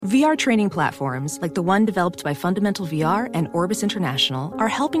VR training platforms, like the one developed by Fundamental VR and Orbis International, are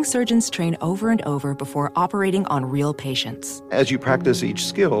helping surgeons train over and over before operating on real patients. As you practice each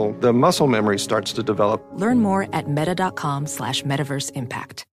skill, the muscle memory starts to develop. Learn more at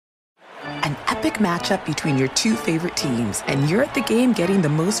meta.com/metaverseimpact. An epic matchup between your two favorite teams, and you're at the game getting the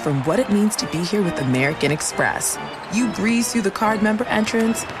most from what it means to be here with American Express. You breeze through the card member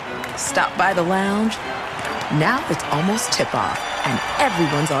entrance, stop by the lounge. Now it's almost tip-off, and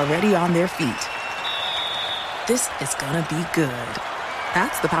everyone's already on their feet. This is gonna be good.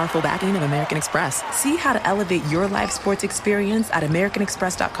 That's the powerful backing of American Express. See how to elevate your live sports experience at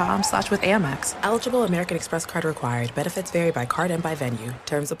americanexpress.com/withAmex. Eligible American Express card required. Benefits vary by card and by venue.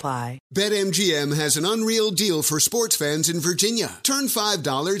 Terms apply. BetMGM has an unreal deal for sports fans in Virginia. Turn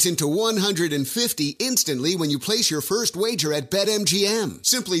 $5 into $150 instantly when you place your first wager at BetMGM.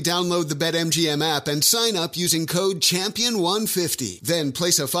 Simply download the BetMGM app and sign up using code CHAMPION150. Then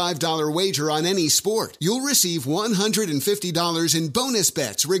place a $5 wager on any sport. You'll receive $150 in bonus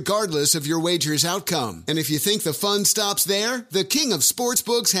bets regardless of your wager's outcome. And if you think the fun stops there, the king of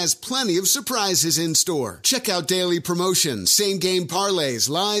sportsbooks has plenty of surprises in store. Check out daily promotions, same-game parlays,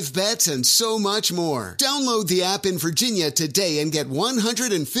 live bets, and so much more. Download the app in Virginia today and get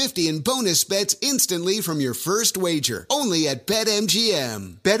 $150 in bonus bets instantly from your first wager. Only at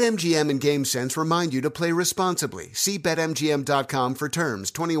BetMGM. BetMGM and GameSense remind you to play responsibly. See BetMGM.com for terms.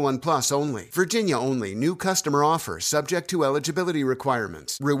 21 plus only. Virginia only. New customer offer. Subject to eligibility requirements.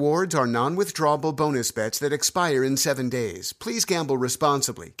 Rewards are non-withdrawable bonus bets that expire in 7 days. Please gamble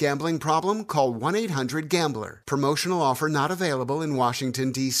responsibly. Gambling problem? Call 1-800-GAMBLER. Promotional offer not available in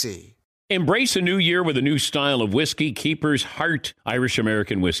Washington, D.C. Embrace a new year with a new style of whiskey, Keeper's Heart Irish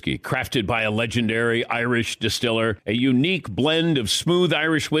American Whiskey. Crafted by a legendary Irish distiller, a unique blend of smooth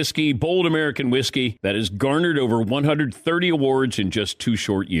Irish whiskey, bold American whiskey that has garnered over 130 awards in just 2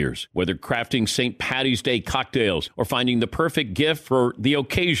 short years. Whether crafting St. Paddy's Day cocktails or finding the perfect gift for the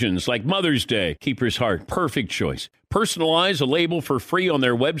occasions like Mother's Day, Keeper's Heart, perfect choice. Personalize a label for free on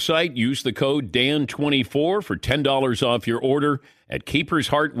their website. Use the code DAN24 for $10 off your order at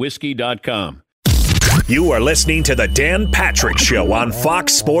keepersheartwhiskey.com. You are listening to the Dan Patrick Show on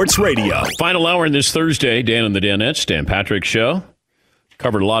Fox Sports Radio. Final hour in this Thursday, Dan and the Danettes, Dan Patrick Show.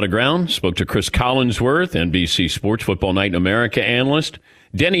 Covered a lot of ground. Spoke to Chris Collinsworth, NBC Sports Football Night in America analyst.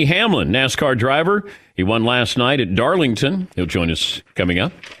 Denny Hamlin, NASCAR driver. He won last night at Darlington. He'll join us coming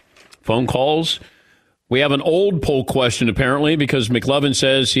up. Phone calls. We have an old poll question, apparently, because McLovin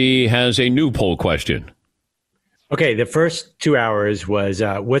says he has a new poll question. Okay, the first 2 hours was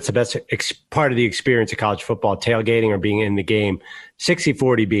what's the best part of the experience of college football, tailgating or being in the game?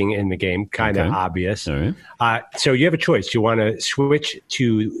 60-40 being in the game, kind of obvious. All right. So you have a choice. Do you want to switch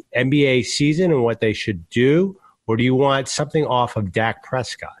to NBA season and what they should do, or do you want something off of Dak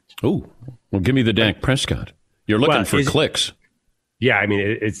Prescott? Oh, well, give me the Dak Prescott. You're looking for clicks. Yeah, I mean,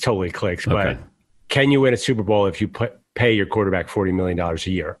 it's totally clicks, Okay. but can you win a Super Bowl if you pay your quarterback $40 million a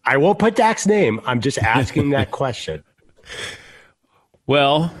year? I won't put Dak's name. I'm just asking that question.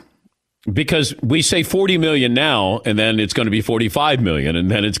 Well, because we say $40 million now, and then it's going to be $45 million,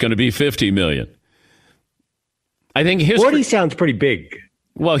 and then it's going to be $50 million. I think history 40 sounds pretty big.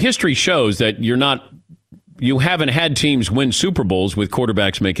 Well, history shows that you haven't had teams win Super Bowls with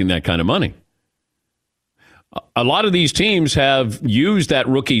quarterbacks making that kind of money. A lot of these teams have used that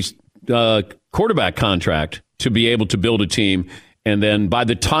rookie's quarterback contract to be able to build a team, and then by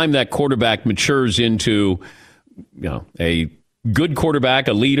the time that quarterback matures into a good quarterback,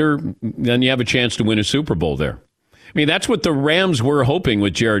 a leader, then you have a chance to win a Super Bowl there. I mean, that's what the Rams were hoping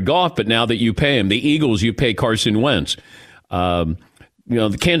with Jared Goff, but now that you pay him, the Eagles, you pay Carson Wentz. The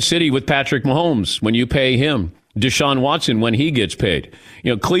Kansas City with Patrick Mahomes, when you pay him. Deshaun Watson, when he gets paid.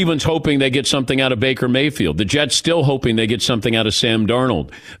 Cleveland's hoping they get something out of Baker Mayfield. The Jets still hoping they get something out of Sam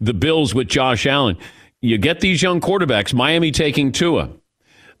Darnold. The Bills with Josh Allen. You get these young quarterbacks. Miami taking Tua.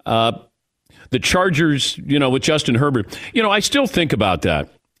 The Chargers, with Justin Herbert. I still think about that.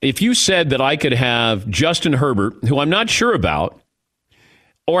 If you said that I could have Justin Herbert, who I'm not sure about,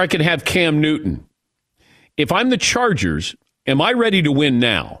 or I could have Cam Newton. If I'm the Chargers, am I ready to win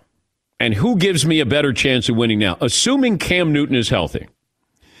now? And who gives me a better chance of winning now? Assuming Cam Newton is healthy,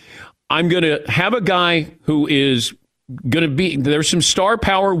 I'm going to have a guy who is going to be, there's some star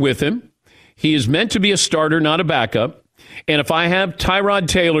power with him. He is meant to be a starter, not a backup. And if I have Tyrod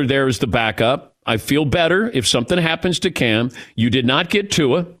Taylor there as the backup, I feel better if something happens to Cam. You did not get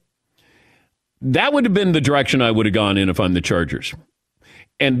Tua. That would have been the direction I would have gone in if I'm the Chargers.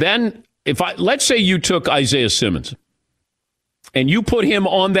 And then let's say you took Isaiah Simmons and you put him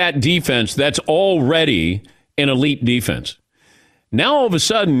on that defense that's already an elite defense. Now, all of a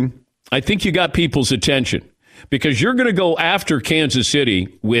sudden, I think you got people's attention because you're going to go after Kansas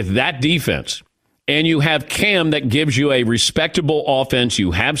City with that defense. And you have Cam that gives you a respectable offense.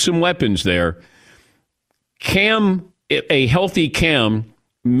 You have some weapons there. Cam, a healthy Cam,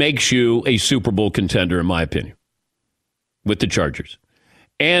 makes you a Super Bowl contender, in my opinion, with the Chargers.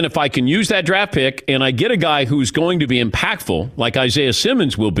 And if I can use that draft pick and I get a guy who's going to be impactful, like Isaiah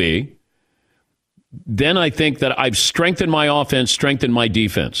Simmons will be, then I think that I've strengthened my offense, strengthened my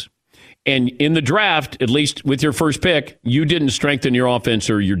defense. And in the draft, at least with your first pick, you didn't strengthen your offense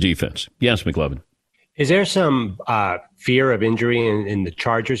or your defense. Yes, McLovin. Is there some fear of injury in the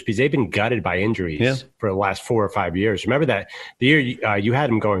Chargers? Because they've been gutted by injuries for the last 4 or 5 years. Remember that the year you had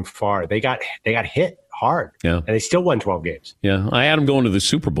them going far, they got hit hard, and they still won 12 games. Yeah, I had them going to the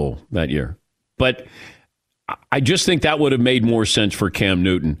Super Bowl that year. But I just think that would have made more sense for Cam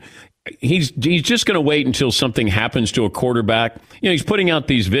Newton. He's just going to wait until something happens to a quarterback. You know, he's putting out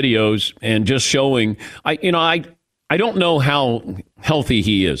these videos and just showing. I don't know how healthy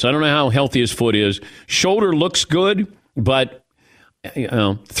he is. I don't know how healthy his foot is. Shoulder looks good, but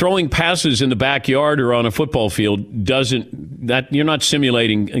throwing passes in the backyard or on a football field doesn't. That you're not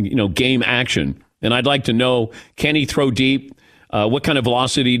simulating game action. And I'd like to know, can he throw deep? What kind of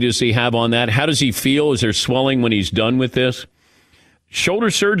velocity does he have on that? How does he feel? Is there swelling when he's done with this? Shoulder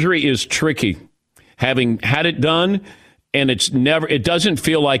surgery is tricky. Having had it done, and it doesn't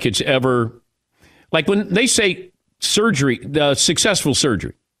feel like it's ever, like when they say surgery, successful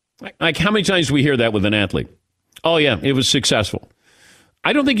surgery. Like how many times do we hear that with an athlete? Oh yeah, it was successful.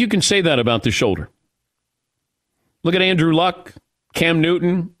 I don't think you can say that about the shoulder. Look at Andrew Luck, Cam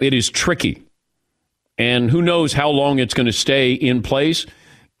Newton. It is tricky. And who knows how long it's going to stay in place.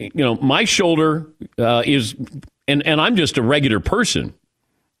 My shoulder is, and I'm just a regular person.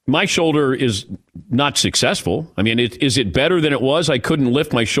 My shoulder is not successful. I mean, is it better than it was? I couldn't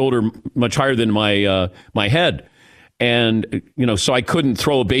lift my shoulder much higher than my head. And, so I couldn't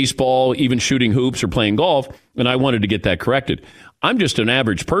throw a baseball, even shooting hoops or playing golf. And I wanted to get that corrected. I'm just an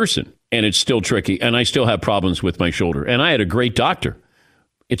average person, and it's still tricky. And I still have problems with my shoulder. And I had a great doctor.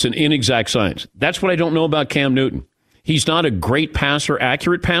 It's an inexact science. That's what I don't know about Cam Newton. He's not a great passer,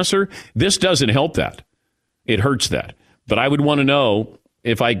 accurate passer. This doesn't help that. It hurts that. But I would want to know,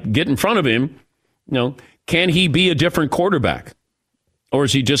 if I get in front of him, can he be a different quarterback? Or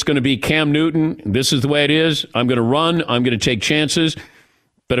is he just going to be Cam Newton? This is the way it is. I'm going to run. I'm going to take chances.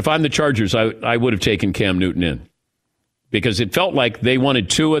 But if I'm the Chargers, I would have taken Cam Newton in. Because it felt like they wanted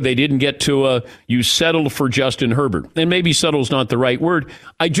Tua. They didn't get Tua. You settled for Justin Herbert. And maybe settle's not the right word.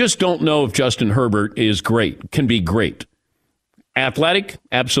 I just don't know if Justin Herbert is great, can be great. Athletic?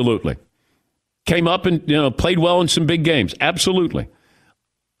 Absolutely. Came up and played well in some big games. Absolutely.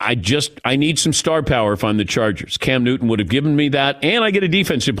 I need some star power if I'm the Chargers. Cam Newton would have given me that. And I get a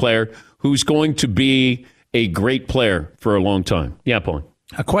defensive player who's going to be a great player for a long time. Yeah, Paul.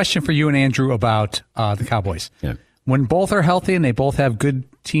 A question for you and Andrew about the Cowboys. Yeah. When both are healthy and they both have good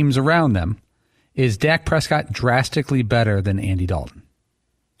teams around them, is Dak Prescott drastically better than Andy Dalton?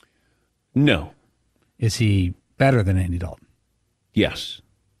 No. Is he better than Andy Dalton? Yes.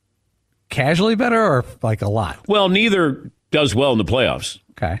 Casually better or like a lot? Well, neither does well in the playoffs.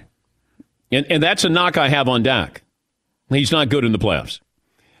 Okay. And that's a knock I have on Dak. He's not good in the playoffs.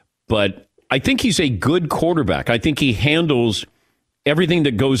 But I think he's a good quarterback. I think he handles everything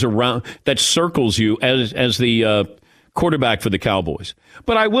that goes around, that circles you as the quarterback for the Cowboys.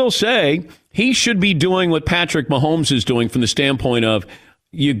 But I will say he should be doing what Patrick Mahomes is doing from the standpoint of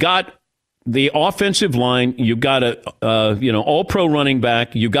you got the offensive line, you got a all-pro running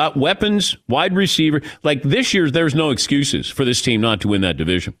back, you got weapons, wide receiver. Like this year, there's no excuses for this team not to win that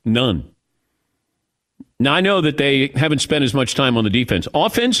division. None. Now, I know that they haven't spent as much time on the defense.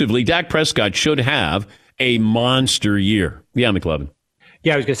 Offensively, Dak Prescott should have a monster year. Yeah, McLovin.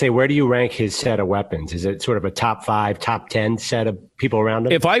 Yeah, I was going to say, where do you rank his set of weapons? Is it sort of a top 5, top 10 set of people around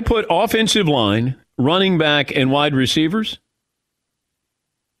him? If I put offensive line, running back, and wide receivers,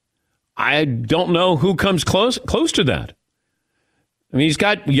 I don't know who comes close to that. I mean, he's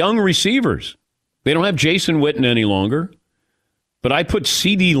got young receivers. They don't have Jason Witten any longer. But I put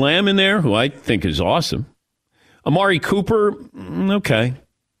C.D. Lamb in there, who I think is awesome. Amari Cooper, okay.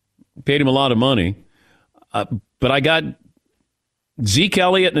 Paid him a lot of money. But I got Zeke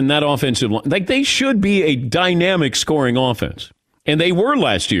Elliott and that offensive line. Like, they should be a dynamic scoring offense. And they were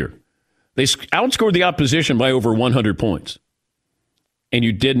last year. They outscored the opposition by over 100 points. And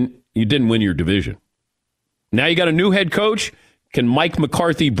you didn't win your division. Now you got a new head coach. Can Mike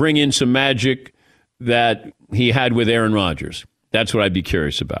McCarthy bring in some magic that he had with Aaron Rodgers? That's what I'd be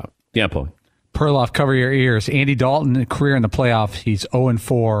curious about. Yeah, Paul. Perloff, cover your ears. Andy Dalton, career in the playoffs, he's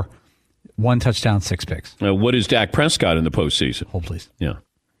 0-4, 1 touchdown, 6 picks. What is Dak Prescott in the postseason? Hold, please. Yeah.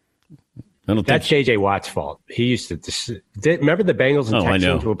 That's J.J. Watt's fault. He used to remember the Bengals and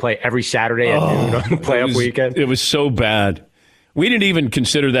Texans would play every Saturday at noon on the playoff weekend? It was so bad. We didn't even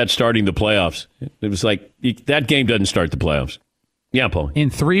consider that starting the playoffs. It was like, that game doesn't start the playoffs. Yeah, Paul. In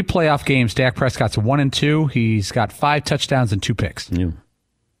 3 playoff games, Dak Prescott's 1-2. He's got 5 touchdowns and 2 picks. Yeah.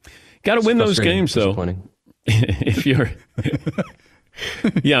 Got to win those games, though. If you're,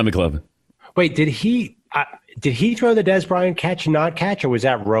 yeah, McLovin. Wait, did he throw the Des Bryant catch, not catch, or was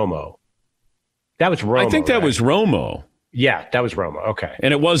that Romo? That was Romo. I think that was Romo. Yeah, that was Romo. Okay,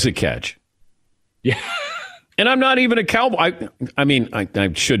 and it was a catch. Yeah, and I'm not even a Cowboy. I mean,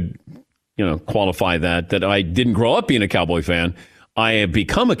 I should, qualify that I didn't grow up being a Cowboy fan. I have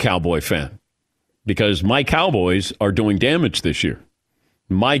become a Cowboy fan because my Cowboys are doing damage this year.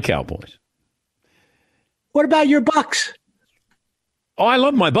 My Cowboys. What about your Bucks? Oh, I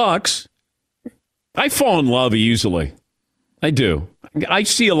love my Bucks. I fall in love easily. I do. I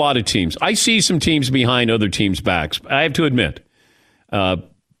see a lot of teams. I see some teams behind other teams' backs. I have to admit. But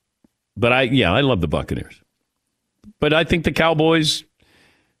I love the Buccaneers. But I think the Cowboys,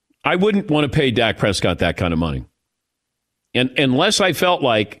 I wouldn't want to pay Dak Prescott that kind of money. And unless I felt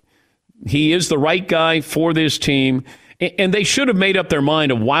like he is the right guy for this team. And they should have made up their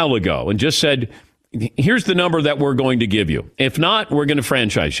mind a while ago and just said, here's the number that we're going to give you. If not, we're going to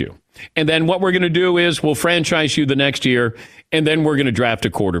franchise you. And then what we're going to do is we'll franchise you the next year, and then we're going to draft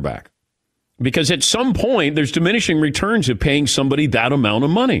a quarterback. Because at some point, there's diminishing returns of paying somebody that amount of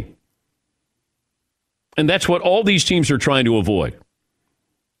money. And that's what all these teams are trying to avoid.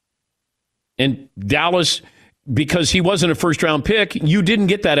 And Dallas, because he wasn't a first-round pick, you didn't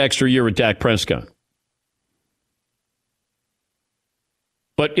get that extra year with Dak Prescott.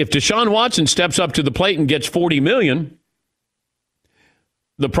 But if Deshaun Watson steps up to the plate and gets $40 million,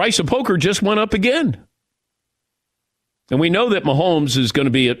 the price of poker just went up again. And we know that Mahomes is going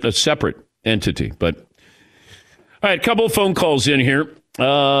to be a separate entity. But all right, a couple of phone calls in here.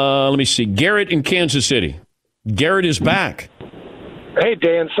 Let me see. Garrett in Kansas City. Garrett is back. Hey,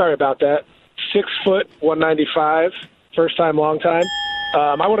 Dan. Sorry about that. 6 foot, 195. First time, long time.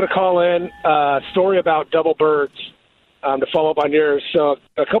 I wanted to call in a story about double birds. To follow up on yours. So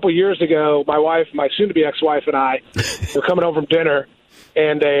a couple years ago, my wife, my soon-to-be ex-wife, and I were coming home from dinner,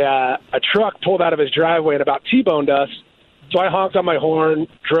 and a truck pulled out of his driveway and about T-boned us. So I honked on my horn,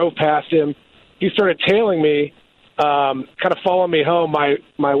 drove past him. He started tailing me, kind of following me home.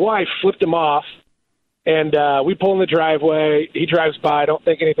 My wife flipped him off, and we pull in the driveway. He drives by, don't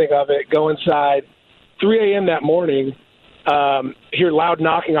think anything of it, go inside. 3 a.m. that morning, hear loud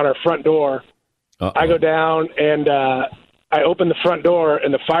knocking on our front door. Uh-oh. I go down, and I open the front door,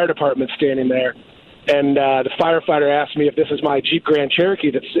 and the fire department's standing there. And the firefighter asked me if this is my Jeep Grand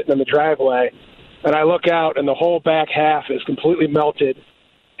Cherokee that's sitting in the driveway. And I look out, and the whole back half is completely melted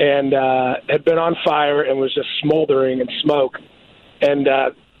and had been on fire and was just smoldering and smoke. And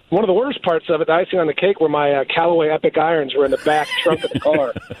one of the worst parts of it, the icing on the cake, were my Callaway Epic irons were in the back trunk of the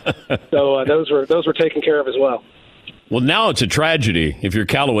car. So those were taken care of as well. Well, now it's a tragedy if your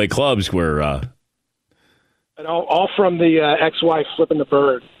Callaway clubs were... And all from the ex-wife flipping the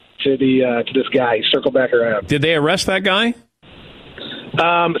bird to this guy. He circled back around. Did they arrest that guy?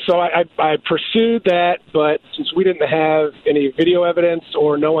 So I pursued that, but since we didn't have any video evidence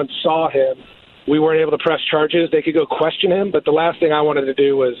or no one saw him, we weren't able to press charges. They could go question him, but the last thing I wanted to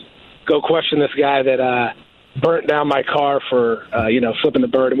do was go question this guy that burnt down my car for flipping the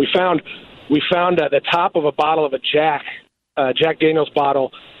bird. And we found the top of a bottle of a Jack Daniels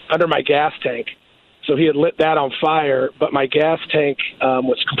bottle under my gas tank. So he had lit that on fire, but my gas tank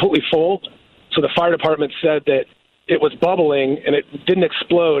was completely full. So the fire department said that it was bubbling and it didn't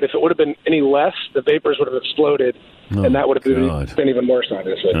explode. If it would have been any less, the vapors would have exploded, and that would have been even worse,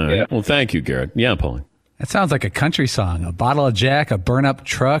 obviously. Right. Yeah. Well, thank you, Garrett. Yeah, Paulie. That sounds like a country song. A bottle of Jack, a burn-up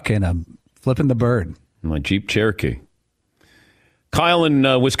truck, and a flipping the bird. My Jeep Cherokee. Kyle in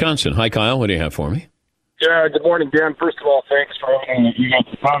Wisconsin. Hi, Kyle. What do you have for me? Yeah, good morning, Dan. First of all, thanks for having you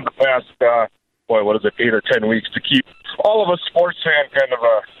guys on the past, 8 or 10 weeks to keep all of us sports fans kind of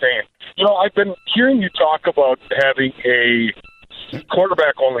sane. I've been hearing you talk about having a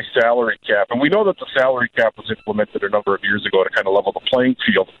quarterback-only salary cap, and we know that the salary cap was implemented a number of years ago to kind of level the playing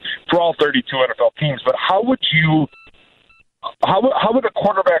field for all 32 NFL teams. But how would a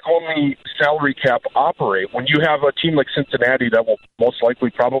quarterback-only salary cap operate when you have a team like Cincinnati that will most likely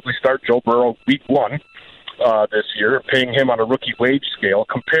probably start Joe Burrow week 1 this year, paying him on a rookie wage scale,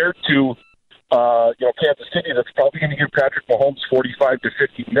 compared to Kansas City, that's probably going to give Patrick Mahomes $45 to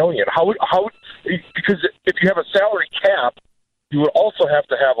 $50 million. Because if you have a salary cap, you would also have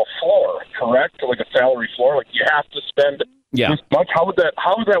to have a floor, correct? Like a salary floor, like you have to spend this much. How would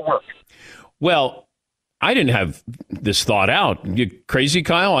that work? Well, I didn't have this thought out. You crazy,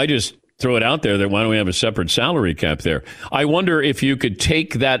 Kyle? I just throw it out there that why don't we have a separate salary cap there? I wonder if you could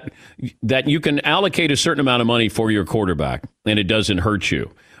take that you can allocate a certain amount of money for your quarterback and it doesn't hurt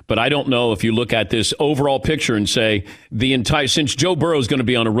you. But I don't know if you look at this overall picture and say since Joe Burrow is going to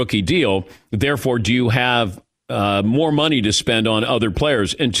be on a rookie deal, therefore do you have more money to spend on other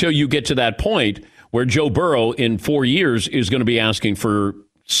players until you get to that point where Joe Burrow in 4 years is going to be asking for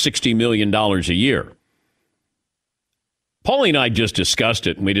 $60 million a year. Paulie and I just discussed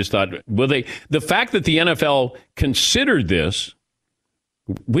it, and we just thought, the fact that the NFL considered this,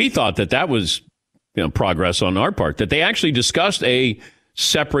 we thought that was progress on our part, that they actually discussed a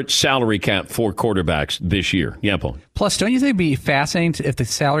separate salary cap for quarterbacks this year. Yeah, Paul. Plus, don't you think it'd be fascinating if the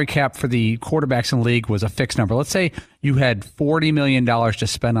salary cap for the quarterbacks in the league was a fixed number? Let's say you had $40 million to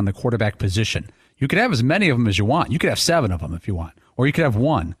spend on the quarterback position. You could have as many of them as you want. You could have 7 of them if you want, or you could have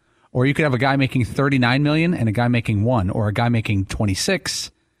 1. Or you could have a guy making $39 million and a guy making 1, or a guy making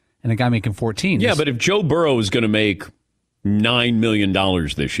 26 and a guy making 14. Yeah, but if Joe Burrow is going to make $9 million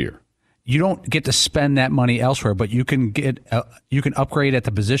this year, you don't get to spend that money elsewhere, but you can upgrade at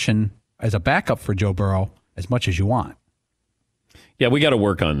the position as a backup for Joe Burrow as much as you want. Yeah, we got to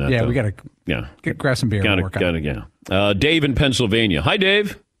work on that. Yeah, though. we got to grab some beer and work on it. Yeah. Dave in Pennsylvania. Hi,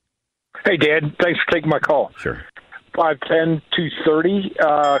 Dave. Hey, Dan. Thanks for taking my call. Sure. 5'10", 230.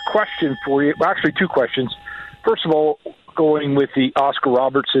 Question for you. Well, actually, 2 questions. First of all, going with the Oscar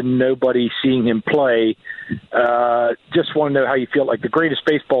Robertson, nobody seeing him play, just want to know how you feel. Like the greatest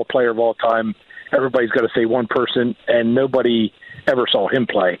baseball player of all time, everybody's got to say one person, and nobody ever saw him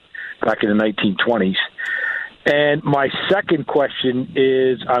play back in the 1920s. And my second question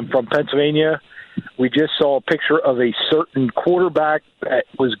is, I'm from Pennsylvania. We just saw a picture of a certain quarterback that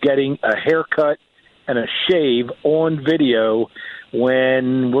was getting a haircut and a shave on video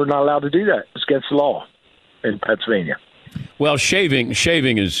when we're not allowed to do that. It's against the law in Pennsylvania. Well, shaving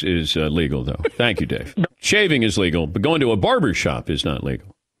is legal, though. Thank you, Dave. Shaving is legal, but going to a barber shop is not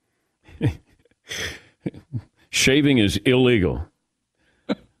legal. Shaving is illegal.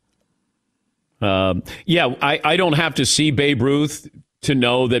 I don't have to see Babe Ruth to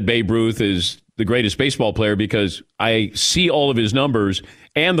know that Babe Ruth is the greatest baseball player because I see all of his numbers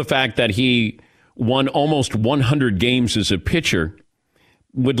and the fact that he won almost 100 games as a pitcher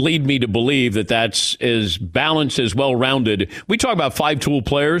would lead me to believe that that's as balanced, as well-rounded. We talk about 5-tool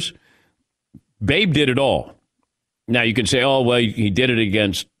players. Babe did it all. Now you can say, oh, well, he did it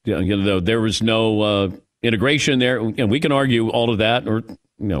against, there was no integration there. And we can argue all of that, or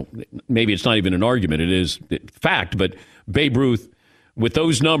maybe it's not even an argument. It is fact. But Babe Ruth, with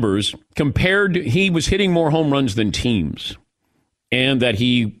those numbers, he was hitting more home runs than teams, and that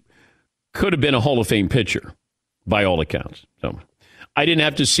he could have been a Hall of Fame pitcher by all accounts. So I didn't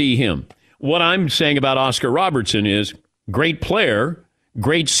have to see him. What I'm saying about Oscar Robertson is great player,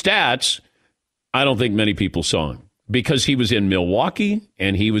 great stats. I don't think many people saw him because he was in Milwaukee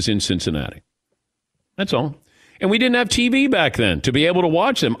and he was in Cincinnati. That's all. And we didn't have TV back then to be able to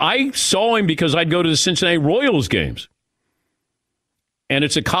watch them. I saw him because I'd go to the Cincinnati Royals games. And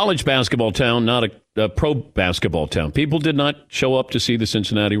it's a college basketball town, not a pro basketball town. People did not show up to see the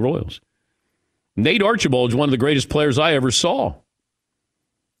Cincinnati Royals. Nate Archibald is one of the greatest players I ever saw.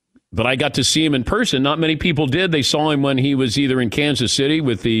 But I got to see him in person. Not many people did. They saw him when he was either in Kansas City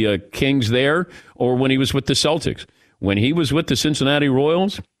with the Kings there or when he was with the Celtics. When he was with the Cincinnati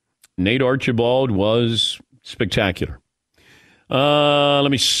Royals, Nate Archibald was spectacular.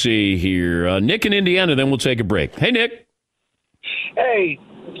 Let me see here. Nick in Indiana, then we'll take a break. Hey, Nick. Hey,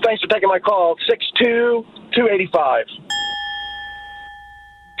 thanks for taking my call. 6'2", 285.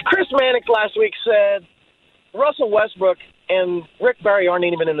 Chris Mannix last week said Russell Westbrook and Rick Barry aren't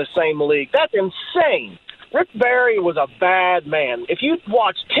even in the same league. That's insane. Rick Barry was a bad man. If you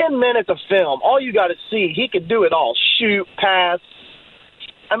watch 10 minutes of film, all you got to see, he could do it all. Shoot, pass.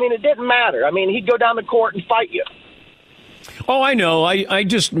 I mean, it didn't matter. I mean, he'd go down the court and fight you. Oh, I know.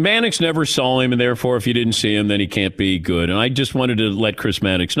 Mannix never saw him, and therefore if you didn't see him, then he can't be good. And I just wanted to let Chris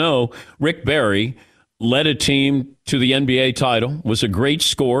Mannix know Rick Barry led a team to the NBA title, was a great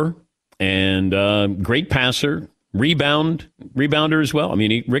scorer and great passer, rebounder as well. I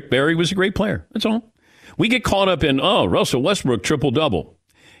mean, Rick Barry was a great player. That's all. We get caught up in, Russell Westbrook triple-double.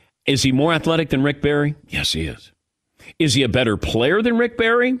 Is he more athletic than Rick Barry? Yes, he is. Is he a better player than Rick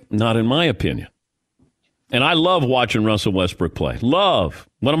Barry? Not in my opinion. And I love watching Russell Westbrook play. Love.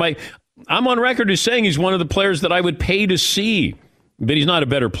 I'm on record as saying he's one of the players that I would pay to see. But he's not a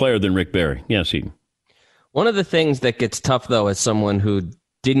better player than Rick Barry. Yes, Eden. One of the things that gets tough, though, as someone who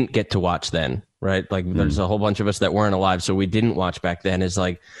didn't get to watch then, right? Like there's a whole bunch of us that weren't alive, so we didn't watch back then, is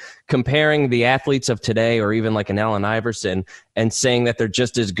like comparing the athletes of today or even like an Allen Iverson and saying that they're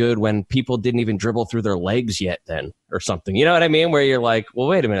just as good when people didn't even dribble through their legs yet then or something. You know what I mean? Where you're like, well,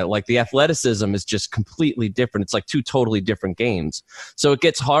 wait a minute. Like the athleticism is just completely different. It's like two totally different games. So it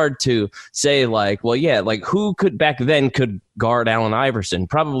gets hard to say like, well, yeah, like who could back then could guard Allen Iverson?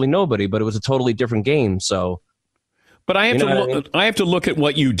 Probably nobody, but it was a totally different game. So, but I have to look at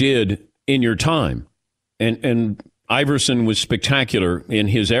what you did in your time. And Iverson was spectacular in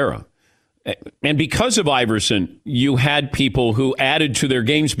his era. And because of Iverson, you had people who added to their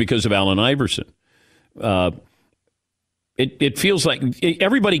games because of Allen Iverson. It feels like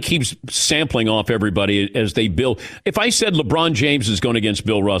everybody keeps sampling off everybody as they build. If I said LeBron James is going against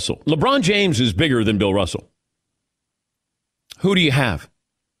Bill Russell, LeBron James is bigger than Bill Russell. Who do you have?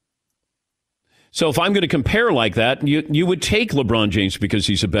 So if I'm going to compare like that, you would take LeBron James because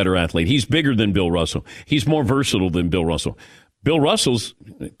he's a better athlete. He's bigger than Bill Russell. He's more versatile than Bill Russell. Bill Russell's,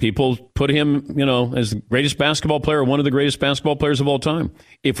 people put him, as the greatest basketball player, one of the greatest basketball players of all time.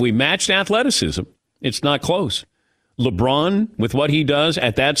 If we matched athleticism, it's not close. LeBron, with what he does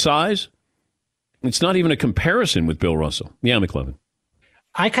at that size, it's not even a comparison with Bill Russell. Yeah, McLevin.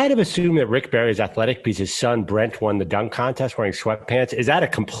 I kind of assume that Rick Barry is athletic because his son Brent won the dunk contest wearing sweatpants. Is that a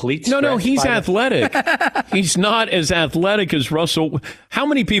complete stretch? No, he's athletic. He's not as athletic as Russell. How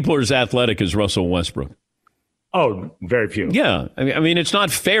many people are as athletic as Russell Westbrook? Oh, very few. Yeah. I mean, it's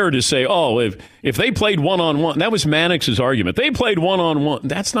not fair to say, if they played one-on-one, that was Mannix's argument. They played one-on-one.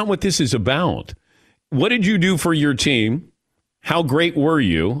 That's not what this is about. What did you do for your team? How great were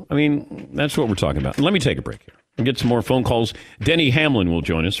you? I mean, that's what we're talking about. Let me take a break here. We'll get some more phone calls. Denny Hamlin will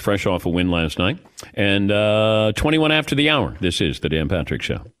join us, fresh off a win last night. And 21 after the hour, this is The Dan Patrick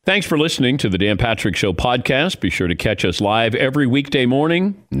Show. Thanks for listening to The Dan Patrick Show podcast. Be sure to catch us live every weekday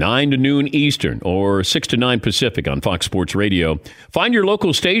morning, 9 to noon Eastern or 6 to 9 Pacific on Fox Sports Radio. Find your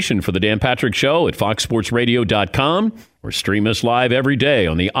local station for The Dan Patrick Show at foxsportsradio.com or stream us live every day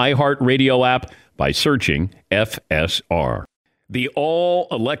on the iHeartRadio app by searching FSR. The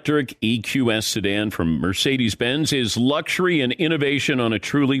all-electric EQS sedan from Mercedes-Benz is luxury and innovation on a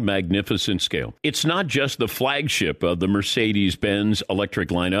truly magnificent scale. It's not just the flagship of the Mercedes-Benz electric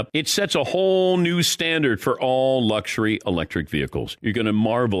lineup. It sets a whole new standard for all luxury electric vehicles. You're going to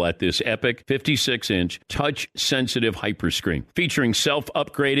marvel at this epic 56-inch touch-sensitive hyperscreen featuring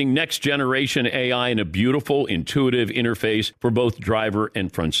self-upgrading next-generation AI and a beautiful, intuitive interface for both driver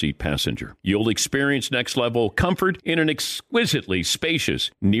and front-seat passenger. You'll experience next-level comfort in an exquisite spacious,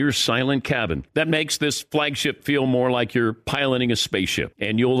 near-silent cabin that makes this flagship feel more like you're piloting a spaceship.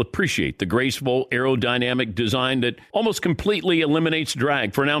 And you'll appreciate the graceful aerodynamic design that almost completely eliminates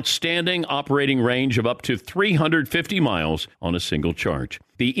drag for an outstanding operating range of up to 350 miles on a single charge.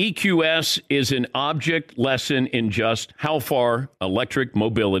 The EQS is an object lesson in just how far electric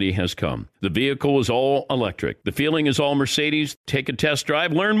mobility has come. The vehicle is all electric. The feeling is all Mercedes. Take a test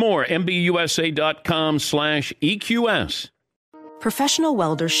drive. Learn more. MBUSA.com/EQS. Professional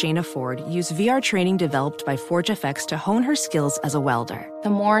welder Shayna Ford used VR training developed by ForgeFX to hone her skills as a welder. The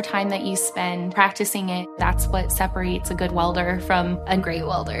more time that you spend practicing it, that's what separates a good welder from a great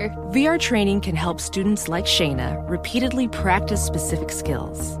welder. VR training can help students like Shayna repeatedly practice specific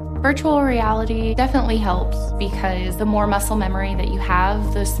skills. Virtual reality definitely helps because the more muscle memory that you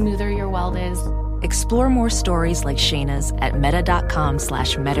have, the smoother your weld is. Explore more stories like Shayna's at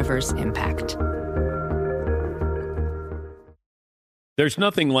meta.com/metaverseimpact. There's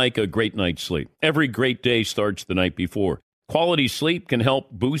nothing like a great night's sleep. Every great day starts the night before. Quality sleep can help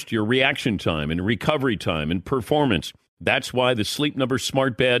boost your reaction time and recovery time and performance. That's why the Sleep Number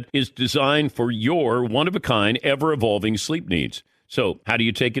Smart Bed is designed for your one-of-a-kind, ever-evolving sleep needs. So how do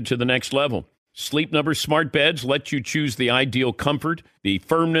you take it to the next level? Sleep Number Smart Beds let you choose the ideal comfort, the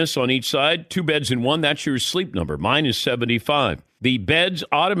firmness on each side. 2 beds in one, that's your Sleep Number. Mine is 75. The beds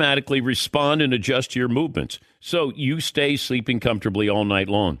automatically respond and adjust to your movements, so you stay sleeping comfortably all night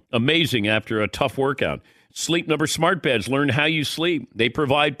long. Amazing after a tough workout. Sleep Number Smart Beds learn how you sleep. They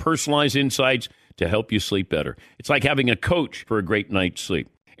provide personalized insights to help you sleep better. It's like having a coach for a great night's sleep.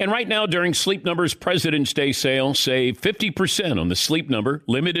 And right now, during Sleep Number's President's Day sale, save 50% on the Sleep Number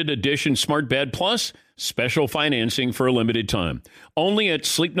Limited Edition Smart Bed Plus special financing for a limited time. Only at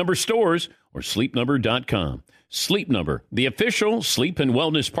Sleep Number stores or sleepnumber.com. Sleep Number, the official sleep and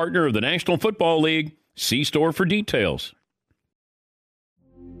wellness partner of the National Football League. See store for details.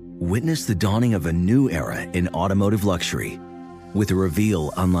 Witness the dawning of a new era in automotive luxury with a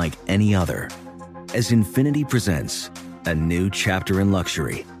reveal unlike any other as Infiniti presents a new chapter in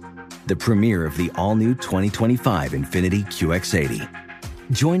luxury, the premiere of the all-new 2025 Infiniti QX80.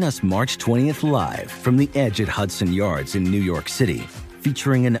 Join us March 20th live from the Edge at Hudson Yards in New York City,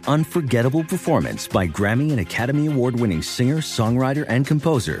 featuring an unforgettable performance by Grammy and Academy Award-winning singer, songwriter, and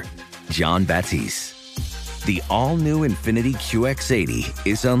composer, Jon Batiste. The all-new Infiniti QX80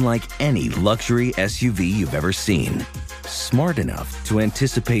 is unlike any luxury SUV you've ever seen. Smart enough to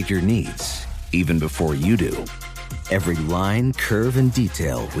anticipate your needs, even before you do. Every line, curve, and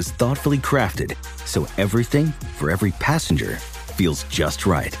detail was thoughtfully crafted, so everything for every passenger feels just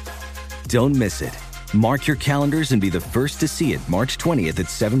right. Don't miss it. Mark your calendars and be the first to see it March 20th at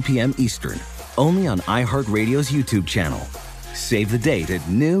 7 p.m. Eastern, only on iHeartRadio's YouTube channel. Save the date at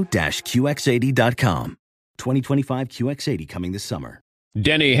new-QX80.com. 2025 QX80 coming this summer.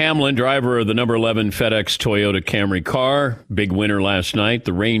 Denny Hamlin, driver of the number 11 FedEx Toyota Camry car, big winner last night,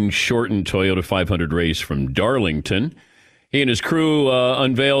 the rain-shortened Toyota 500 race from Darlington. He and his crew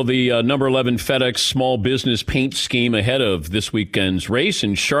unveiled the number 11 FedEx small business paint scheme ahead of this weekend's race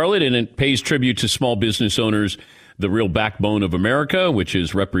in Charlotte, and it pays tribute to small business owners, the real backbone of America, which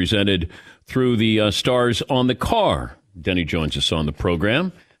is represented through the stars on the car. Denny joins us on the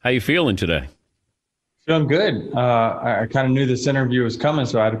program. How you feeling today? Feeling good. I kind of knew this interview was coming,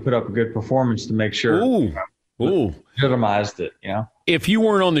 so I had to put up a good performance to make sure. Legitimized it, you know. If you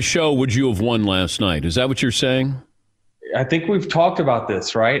weren't on the show, would you have won last night? Is that what you're saying? I think we've talked about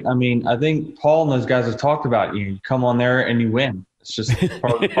this, right? I mean, I think Paul and those guys have talked about you come on there and you win. It's just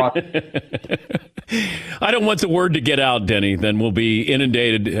part of the process. I don't want the word to get out, Denny. Then we'll be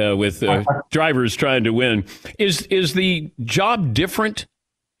inundated with drivers trying to win. Is the job different?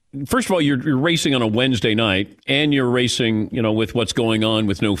 First of all, you're racing on a Wednesday night, and you're racing, with what's going on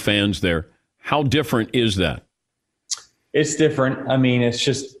with no fans there. How different is that? It's different. I mean,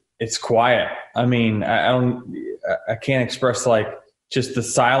 it's quiet. I mean, I can't express just the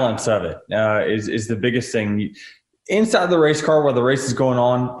silence of it is the biggest thing. Inside the race car where the race is going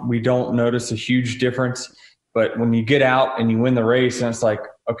on, we don't notice a huge difference. But when you get out and you win the race, and it's like,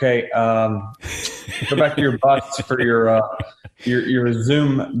 okay, go back to your bus for your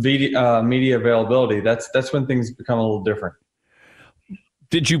Zoom media availability. That's when things become a little different.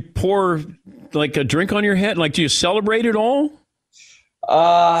 Did you pour a drink on your head? Do you celebrate it all?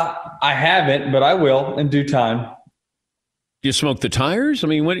 I haven't, but I will in due time. Do you smoke the tires? I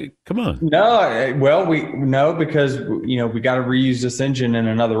mean, come on. No, well, because we got to reuse this engine in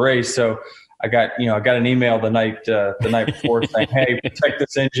another race. So I got an email the night before saying, "Hey, protect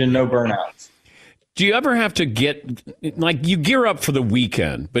this engine, no burnouts." Do you ever have to get you gear up for the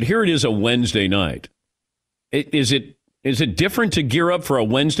weekend, but here it is a Wednesday night. Is it different to gear up for a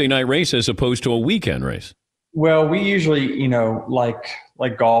Wednesday night race as opposed to a weekend race? Well, we usually,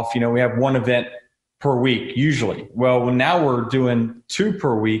 like golf, we have one event per week usually. Well, now we're doing 2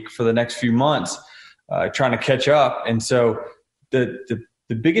 per week for the next few months, trying to catch up. And so the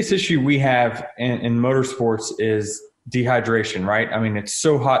biggest issue we have in motorsports is dehydration, right? I mean, it's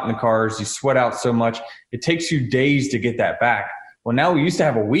so hot in the cars. You sweat out so much. It takes you days to get that back. Well, now we used to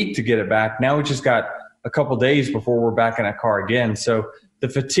have a week to get it back. Now we just got a couple days before we're back in that car again. So the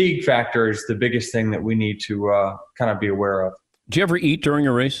fatigue factor is the biggest thing that we need to kind of be aware of. Do you ever eat during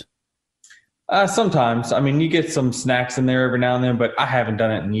a race? Sometimes. I mean, you get some snacks in there every now and then, but I haven't done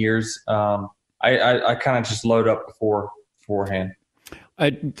it in years. I kind of just load up beforehand.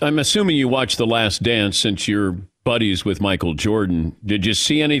 I'm assuming you watched The Last Dance since you're buddies with Michael Jordan. Did you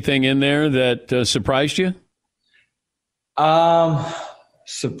see anything in there that surprised you?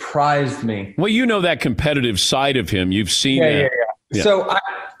 Surprised me. Well, that competitive side of him. You've seen that. Yeah. So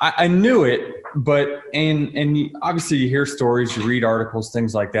I knew it, but and obviously you hear stories, you read articles,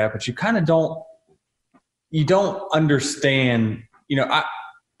 things like that, but you kind of don't understand.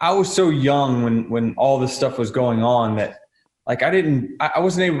 I was so young when all this stuff was going on that I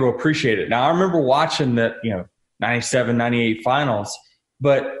wasn't able to appreciate it. Now I remember watching the 97, 98 finals,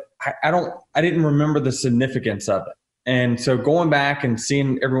 but I didn't remember the significance of it. And so going back and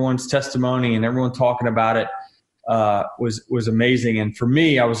seeing everyone's testimony and everyone talking about it was amazing. And for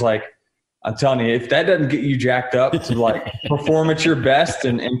me, I was like, I'm telling you, if that doesn't get you jacked up to perform at your best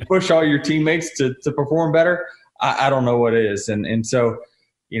and push all your teammates to perform better, I don't know what is. And so,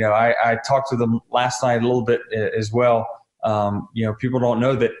 I talked to them last night a little bit as well. People don't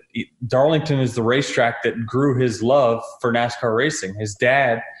know that Darlington is the racetrack that grew his love for NASCAR racing. His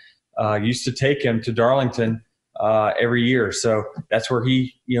dad used to take him to Darlington every year. So that's where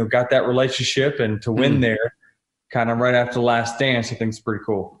he, got that relationship, and to win there kind of right after the Last Dance, I think is pretty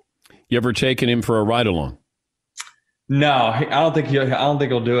cool. You ever taken him for a ride along? No, I don't think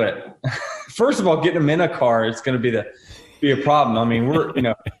he'll do it. First of all, getting him in a car is going to be a problem. I mean,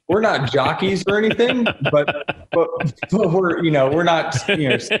 we're not jockeys or anything, but we're not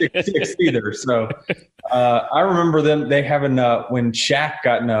 6'6" either. So I remember they having when Shaq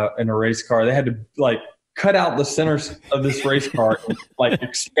got in a race car, they had to like cut out the centers of this race car and like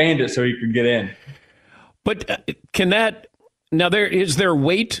expand it so he could get in. But is there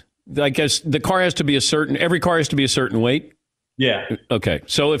weight? I guess every car has to be a certain weight. Yeah. Okay.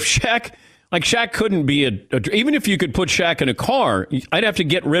 So if Shaq couldn't be even if you could put Shaq in a car, I'd have to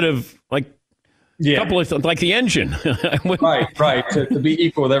get rid of a couple of like the engine. Right. To be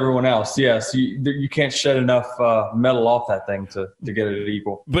equal with everyone else. Yes. You can't shed enough metal off that thing to get it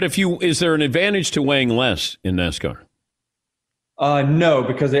equal. But is there an advantage to weighing less in NASCAR? No,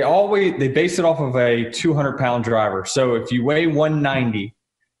 because they base it off of a 200-pound driver. So if you weigh 190,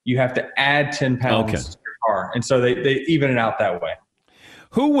 you have to add 10 pounds to your car. And so they even it out that way.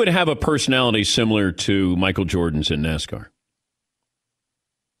 Who would have a personality similar to Michael Jordan's in NASCAR?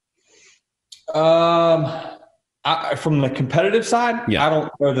 From the competitive side, I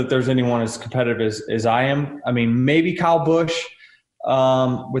don't know that there's anyone as competitive as I am. I mean, maybe Kyle Busch,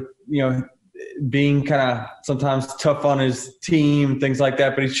 with being kind of sometimes tough on his team, things like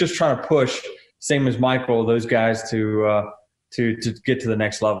that. But he's just trying to push, same as Michael, those guys to get to the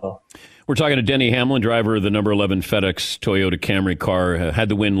next level. We're talking to Denny Hamlin, driver of the number 11 FedEx Toyota Camry car. Had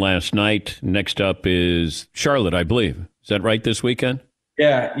the win last night. Next up is Charlotte, I believe. Is that right this weekend?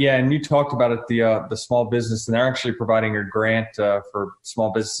 Yeah, and you talked about it, the small business, and they're actually providing a grant for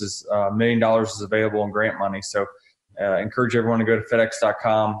small businesses. $1 million is available in grant money. So encourage everyone to go to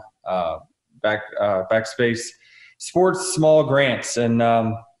FedEx.com, backspace sports small grants,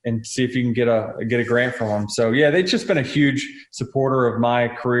 and see if you can get a grant from them. So yeah, they've just been a huge supporter of my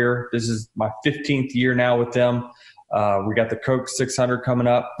career. This is my 15th year now with them. We got the Coke 600 coming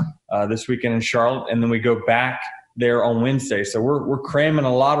up this weekend in Charlotte, and then we go back there on Wednesday. So we're cramming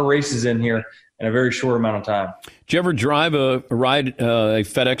a lot of races in here in a very short amount of time. Did you ever drive a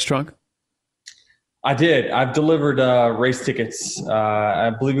FedEx truck? I did. I've delivered race tickets.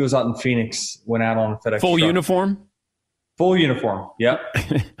 I believe it was out in Phoenix. Went out on a FedEx full truck. uniform. Full uniform. Yep.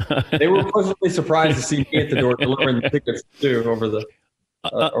 They were pleasantly surprised to see me at the door delivering the tickets too over the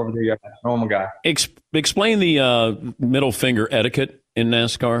normal guy. Explain the middle finger etiquette in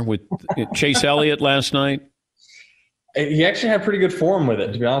NASCAR with Chase Elliott last night. He actually had pretty good form with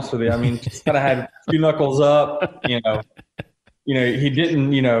it, to be honest with you. I mean, just kind of had a few knuckles up. He didn't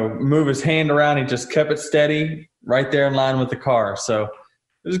move his hand around. He just kept it steady right there in line with the car. So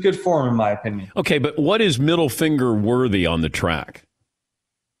it was good form, in my opinion. Okay, but what is middle finger worthy on the track?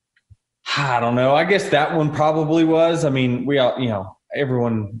 I don't know. I guess that one probably was. I mean, we all,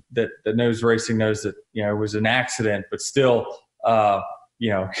 everyone that knows racing knows that, it was an accident, but still,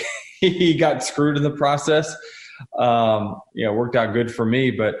 he got screwed in the process. Worked out good for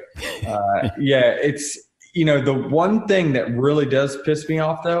me. But, it's, the one thing that really does piss me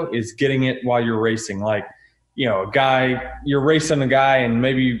off, though, is getting it while you're racing. Like, you're racing a guy and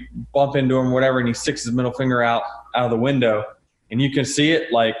maybe you bump into him, whatever, and he sticks his middle finger out of the window and you can see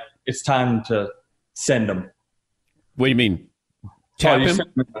it, like it's time to send him. What do you mean? Tap him?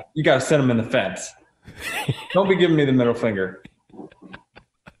 You got to send him in the fence. Don't be giving me the middle finger.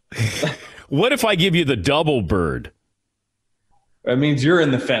 What if I give you the double bird? That means you're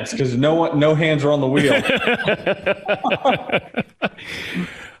in the fence because no hands are on the wheel.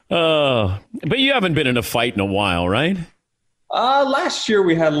 But you haven't been in a fight in a while, right? Last year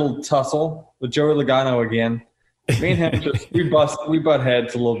we had a little tussle with Joey Logano again. Me and him we butt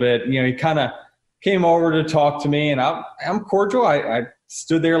heads a little bit. He kind of came over to talk to me, and I'm cordial. I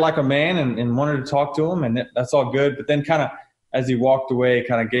stood there like a man and wanted to talk to him, and that's all good. But then kind of as he walked away,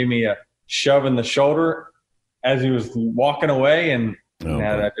 kind of gave me a shove in the shoulder as he was walking away, and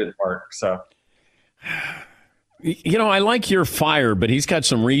that didn't work. So. I like your fire, but he's got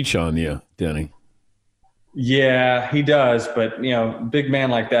some reach on you, Denny. Yeah, he does. But, big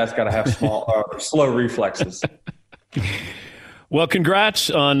man like that's got to have slow reflexes. Well, congrats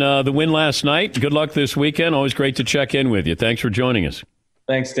on the win last night. Good luck this weekend. Always great to check in with you. Thanks for joining us.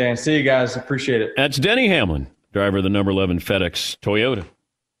 Thanks, Dan. See you guys. Appreciate it. That's Denny Hamlin, driver of the number 11 FedEx Toyota,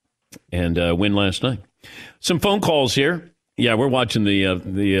 and win last night. Some phone calls here. Yeah, we're watching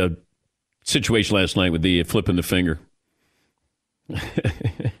the situation last night with the flipping the finger.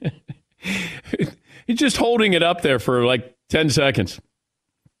 He's just holding it up there for like 10 seconds.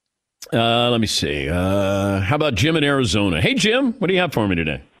 Let me see. How about Jim in Arizona? Hey, Jim, what do you have for me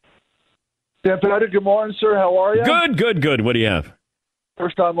today? Dan Patrick, good morning, sir. How are you? Good. What do you have?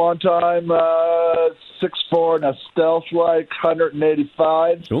 First time, long time, 6'4", and a stealth-like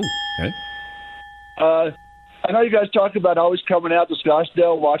 185. Ooh, okay. I know you guys talk about always coming out to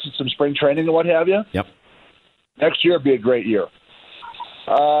Scottsdale, watching some spring training and what have you. Yep. Next year will be a great year.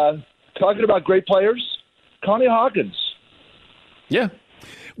 Talking about great players, Connie Hawkins. Yeah.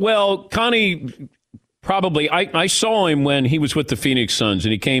 Well, Connie probably, I saw him when he was with the Phoenix Suns,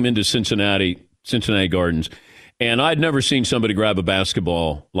 and he came into Cincinnati Gardens, and I'd never seen somebody grab a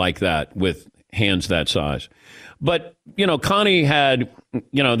basketball like that with hands that size. But, Connie had,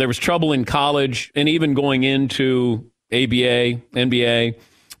 there was trouble in college and even going into ABA, NBA,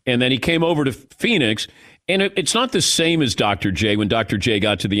 and then he came over to Phoenix. And it's not the same as Dr. J when Dr. J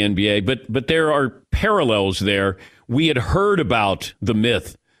got to the NBA, but there are parallels there. We had heard about the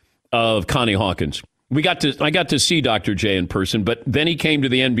myth of Connie Hawkins. I got to see Dr. J in person, but then he came to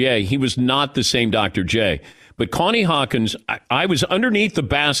the NBA. He was not the same Dr. J. But Connie Hawkins, I was underneath the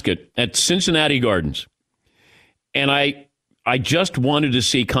basket at Cincinnati Gardens, and I just wanted to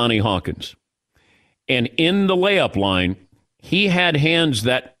see Connie Hawkins. And in the layup line, he had hands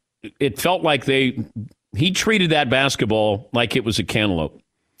that it felt like he treated that basketball like it was a cantaloupe.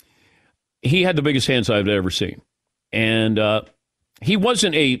 He had the biggest hands I've ever seen. And he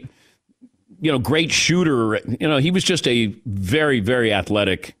wasn't a great shooter. He was just a very, very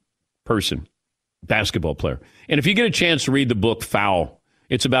athletic person, basketball player. And if you get a chance to read the book Foul,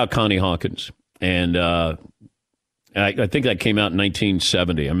 it's about Connie Hawkins. And I think that came out in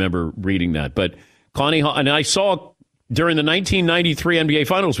 1970. I remember reading that. But and I saw during the 1993 NBA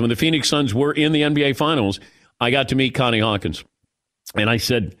Finals, when the Phoenix Suns were in the NBA Finals, I got to meet Connie Hawkins. And I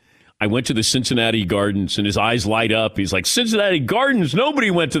said, I went to the Cincinnati Gardens, and his eyes light up. He's like, Cincinnati Gardens?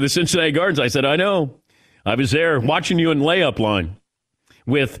 Nobody went to the Cincinnati Gardens. I said, I know. I was there watching you in layup line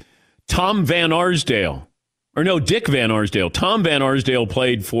with Tom Van Arsdale. Or no, Dick Van Arsdale. Tom Van Arsdale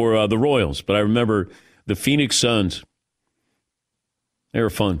played for the Royals, but I remember the Phoenix Suns. They were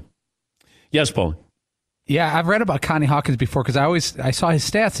fun. Yes, Paul. Yeah, I've read about Connie Hawkins before because I saw his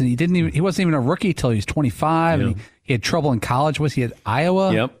stats, and he wasn't even a rookie till he was 25. Yeah. And he had trouble in college. He at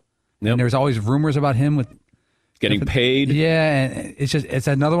Iowa? Yep. And there was always rumors about him with getting paid. Yeah, and it's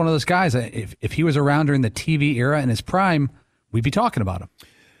another one of those guys. If he was around during the TV era in his prime, we'd be talking about him.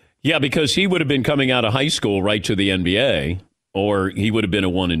 Yeah, because he would have been coming out of high school right to the NBA, or he would have been a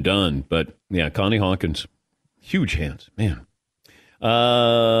one and done. But yeah, Connie Hawkins, huge hands, man.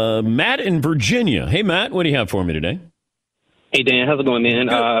 Matt in Virginia. Hey, Matt, what do you have for me today? Hey, Dan, how's it going, man?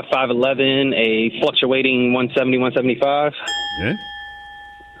 5'11", a fluctuating 170, 175. Yeah.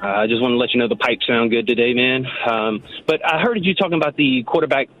 I just want to let you know the pipes sound good today, man. But I heard you talking about the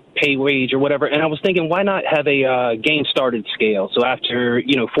quarterback pay wage or whatever, and I was thinking, why not have a game started scale? So after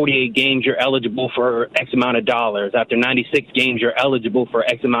 48 games, you're eligible for X amount of dollars. After 96 games, you're eligible for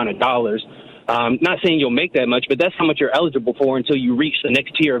X amount of dollars. Not saying you'll make that much, but that's how much you're eligible for until you reach the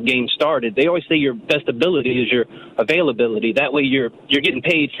next tier of games started. They always say your best ability is your availability. That way you're getting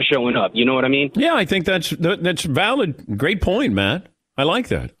paid for showing up. You know what I mean? Yeah, I think that's valid. Great point, Matt. I like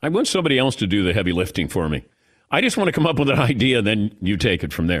that. I want somebody else to do the heavy lifting for me. I just want to come up with an idea, then you take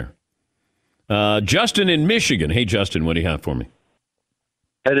it from there. Justin in Michigan. Hey, Justin, what do you have for me?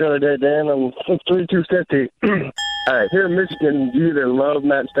 Hey, the other day, Dan, I'm 6'3", 250. All right, here in Michigan, you either love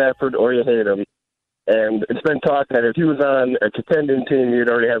Matt Stafford or you hate him. And it's been talked that if he was on a contending team, you'd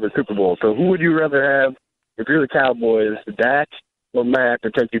already have a Super Bowl. So who would you rather have if you're the Cowboys, Dak or Matt,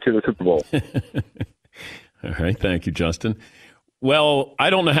 to take you to the Super Bowl? All right, thank you, Justin. Well,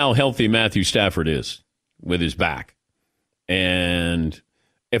 I don't know how healthy Matthew Stafford is with his back. And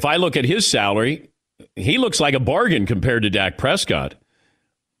if I look at his salary, he looks like a bargain compared to Dak Prescott.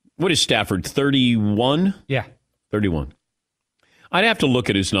 What is Stafford, 31? Yeah. 31. I'd have to look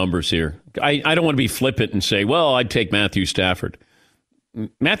at his numbers here. I don't want to be flippant and say, well, I'd take Matthew Stafford.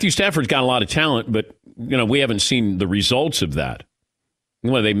 Matthew Stafford's got a lot of talent, but we haven't seen the results of that.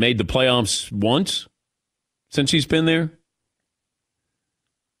 Well, they made the playoffs once since he's been there?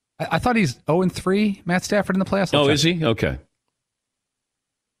 I thought he's 0-3, Matt Stafford, in the playoffs. Oh, is he? Okay.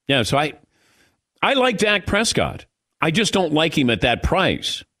 Yeah, so I like Dak Prescott. I just don't like him at that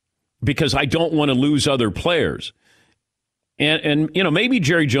price because I don't want to lose other players. And maybe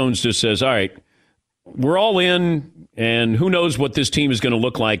Jerry Jones just says, all right, we're all in, and who knows what this team is going to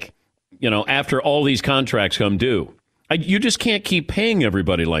look like, after all these contracts come due. You just can't keep paying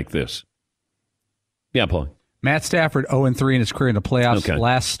everybody like this. Yeah, Paul. Matt Stafford, 0-3 in his career in the playoffs. Okay.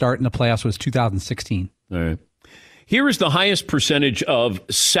 Last start in the playoffs was 2016. All right. Here is the highest percentage of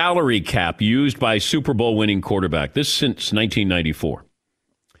salary cap used by Super Bowl winning quarterback. This since 1994.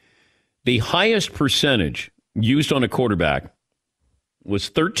 The highest percentage used on a quarterback was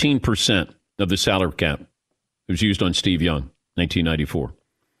 13% of the salary cap. It was used on Steve Young, 1994.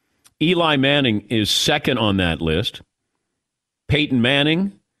 Eli Manning is second on that list. Peyton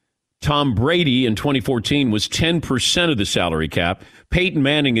Manning, Tom Brady in 2014 was 10% of the salary cap. Peyton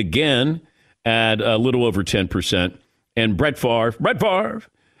Manning again at a little over 10%. And Brett Favre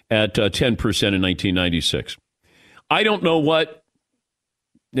at 10% in 1996. I don't know what.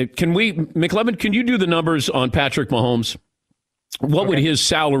 McLevin, can you do the numbers on Patrick Mahomes? What would his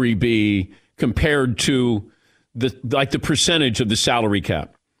salary be compared to the percentage of the salary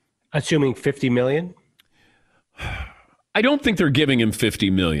cap? Assuming $50 million? I don't think they're giving him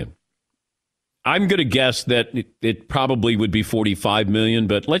 $50 million. I'm going to guess that it probably would be $45 million,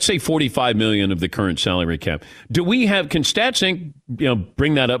 but let's say $45 million of the current salary cap. Can StatSync,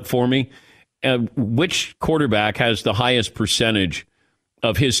 bring that up for me? Which quarterback has the highest percentage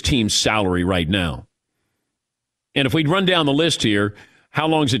of his team's salary right now? And if we run down the list here, how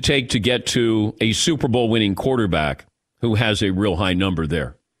long does it take to get to a Super Bowl winning quarterback who has a real high number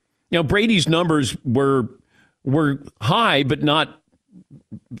there? Brady's numbers were high, but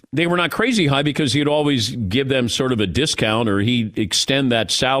they were not crazy high because he'd always give them sort of a discount or he'd extend that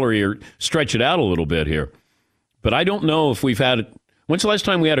salary or stretch it out a little bit here. But I don't know if when's the last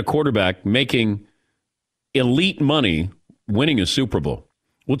time we had a quarterback making elite money winning a Super Bowl?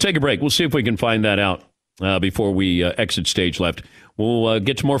 We'll take a break. We'll see if we can find that out before we exit stage left. We'll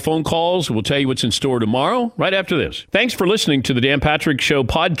get to more phone calls. We'll tell you what's in store tomorrow right after this. Thanks for listening to the Dan Patrick Show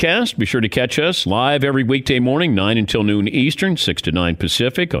podcast. Be sure to catch us live every weekday morning, 9 until noon Eastern, 6 to 9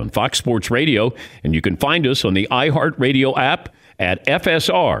 Pacific on Fox Sports Radio. And you can find us on the iHeartRadio app at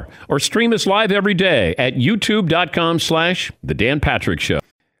FSR or stream us live every day at youtube.com/The Dan Patrick Show.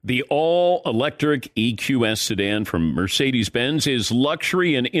 The all-electric EQS sedan from Mercedes-Benz is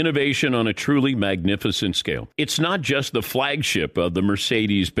luxury and innovation on a truly magnificent scale. It's not just the flagship of the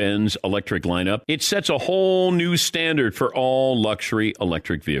Mercedes-Benz electric lineup. It sets a whole new standard for all luxury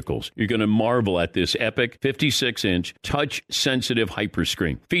electric vehicles. You're going to marvel at this epic 56-inch touch-sensitive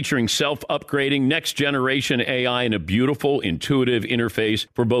hyperscreen featuring self-upgrading next-generation AI and a beautiful, intuitive interface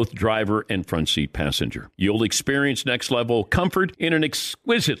for both driver and front seat passenger. You'll experience next-level comfort in an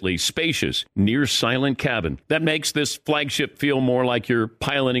exquisite spacious, near-silent cabin that makes this flagship feel more like you're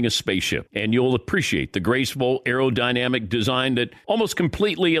piloting a spaceship. And you'll appreciate the graceful aerodynamic design that almost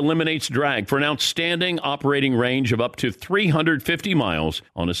completely eliminates drag for an outstanding operating range of up to 350 miles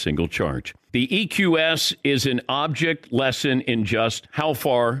on a single charge. The EQS is an object lesson in just how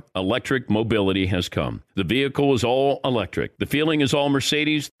far electric mobility has come. The vehicle is all electric. The feeling is all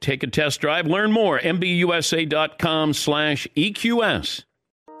Mercedes. Take a test drive. Learn more. MBUSA.com/EQS.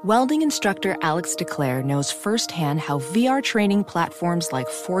 Welding instructor Alex DeClaire knows firsthand how VR training platforms like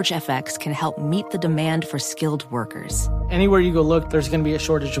ForgeFX can help meet the demand for skilled workers. Anywhere you go look, there's going to be a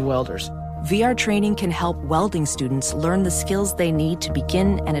shortage of welders. VR training can help welding students learn the skills they need to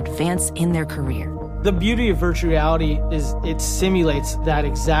begin and advance in their career. The beauty of virtual reality is it simulates that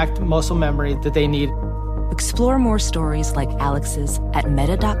exact muscle memory that they need. Explore more stories like Alex's at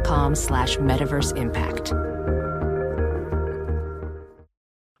meta.com/metaverseimpact.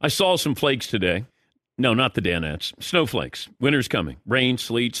 I saw some flakes today. No, not the Danettes. Snowflakes. Winter's coming. Rain,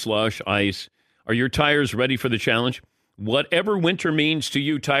 sleet, slush, ice. Are your tires ready for the challenge? Whatever winter means to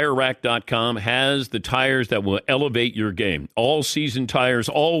you, TireRack.com has the tires that will elevate your game. All-season tires,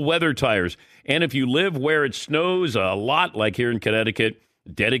 all-weather tires. And if you live where it snows a lot, like here in Connecticut,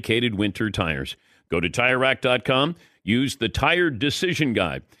 dedicated winter tires. Go to TireRack.com. Use the Tire Decision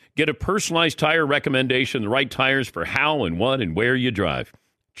Guide. Get a personalized tire recommendation, the right tires for how and what and where you drive.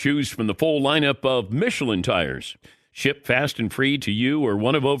 Choose from the full lineup of Michelin tires. Ship fast and free to you or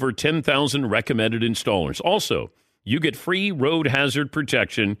one of over 10,000 recommended installers. Also, you get free road hazard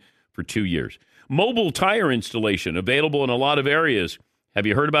protection for 2 years. Mobile tire installation available in a lot of areas. Have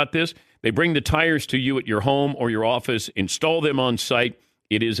you heard about this? They bring the tires to you at your home or your office, install them on site.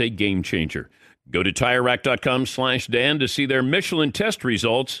 It is a game changer. Go to TireRack.com/Dan to see their Michelin test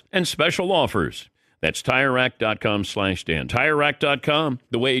results and special offers. That's TireRack.com/Dan. TireRack.com,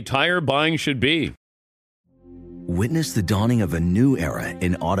 the way tire buying should be. Witness the dawning of a new era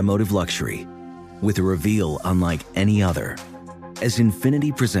in automotive luxury with a reveal unlike any other as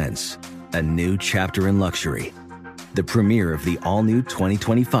Infiniti presents a new chapter in luxury, the premiere of the all-new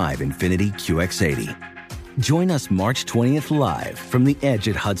 2025 Infiniti QX80. Join us March 20th live from the Edge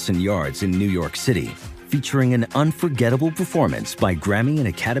at Hudson Yards in New York City, featuring an unforgettable performance by Grammy and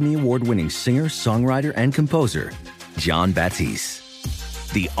Academy Award-winning singer, songwriter, and composer, Jon Batiste.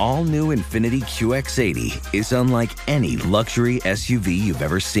 The all-new Infiniti QX80 is unlike any luxury SUV you've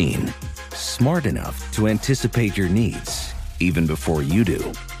ever seen. Smart enough to anticipate your needs even before you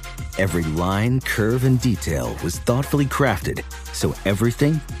do. Every line, curve, and detail was thoughtfully crafted so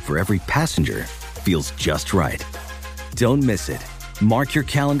everything for every passenger feels just right. Don't miss it. Mark your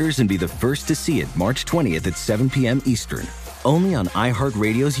calendars and be the first to see it March 20th at 7 p.m. Eastern, only on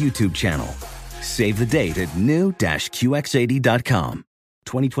iHeartRadio's YouTube channel. Save the date at new-QX80.com.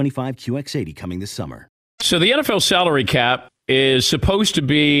 2025 QX80 coming this summer. So the NFL salary cap is supposed to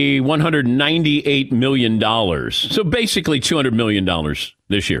be $198 million. So basically $200 million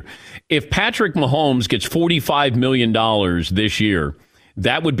this year. If Patrick Mahomes gets $45 million this year,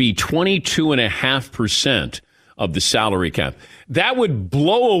 that would be 22.5% of the salary cap. That would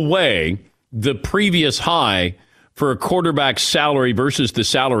blow away the previous high for a quarterback's salary versus the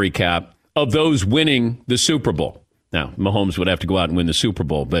salary cap of those winning the Super Bowl. Now, Mahomes would have to go out and win the Super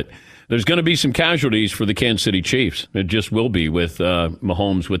Bowl, but there's going to be some casualties for the Kansas City Chiefs. It just will be with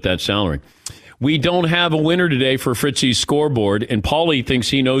Mahomes with that salary. We don't have a winner today for Fritzy's scoreboard, and Paulie thinks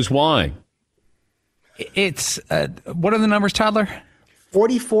he knows why. It's what are the numbers, Toddler?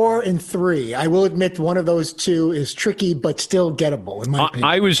 44 and 3. I will admit one of those two is tricky, but still gettable, in my opinion.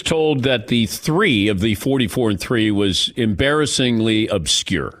 I was told that the 3 of the 44 and 3 was embarrassingly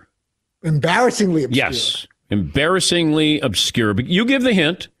obscure. Embarrassingly obscure? Yes, embarrassingly obscure. But you give the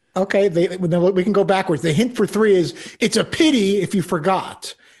hint. Okay, we can go backwards. The hint for 3 is it's a pity if you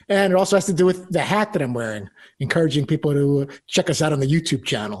forgot. And it also has to do with the hat that I'm wearing, encouraging people to check us out on the YouTube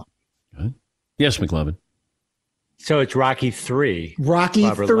channel. Okay. Yes, McLovin. So it's Rocky 3. Rocky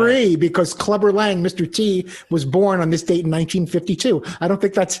Clubber 3, Lang. because Clubber Lang, Mr. T, was born on this date in 1952. I don't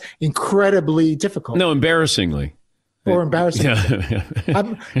think that's incredibly difficult. No, embarrassing. Or embarrassing.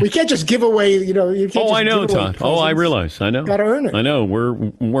 Yeah. We can't just give away, you can't just I know, give away Todd. presents. I realize. I know. Got to earn it. I know.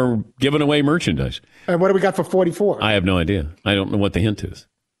 We're giving away merchandise. And what do we got for 44? I have no idea. I don't know what the hint is.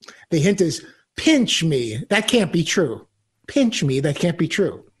 The hint is, pinch me. That can't be true. Pinch me. That can't be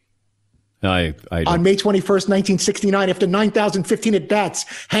true. I On May 21st, 1969, after 9,015 at-bats,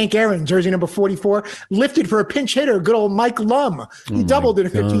 Hank Aaron, jersey number 44, lifted for a pinch hitter, good old Mike Lum. He doubled in a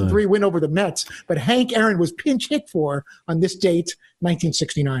 15-3 win over the Mets. But Hank Aaron was pinch hit for on this date,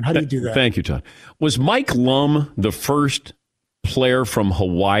 1969. How do you do that? Thank you, Todd. Was Mike Lum the first player from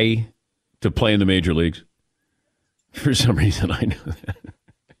Hawaii to play in the major leagues? For some reason, I know that.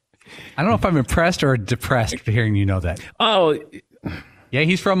 I don't know if I'm impressed or depressed for hearing you know that. Oh, yeah,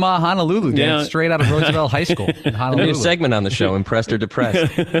 he's from Honolulu, Dan, straight out of Roosevelt High School in Honolulu. A new segment on the show, Impressed or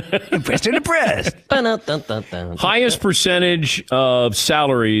Depressed. Impressed or Depressed. Highest percentage of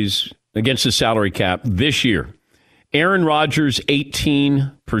salaries against the salary cap this year. Aaron Rodgers,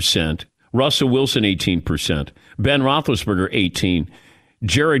 18%. Russell Wilson, 18%. Ben Roethlisberger, 18%.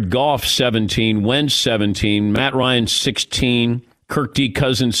 Jared Goff, 17%. Wentz, 17%. Matt Ryan, 16%. Kirk D.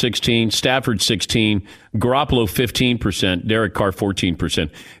 Cousins, 16%. Stafford, 16%. Garoppolo, 15%. Derek Carr,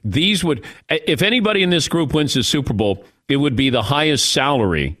 14%. These would, if anybody in this group wins the Super Bowl, it would be the highest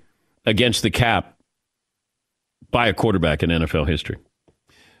salary against the cap by a quarterback in NFL history.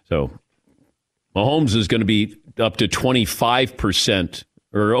 So Mahomes is going to be up to 25%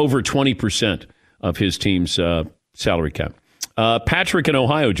 or over 20% of his team's salary cap. Patrick in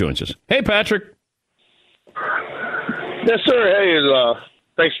Ohio joins us. Hey, Patrick. Yes, sir. Hey,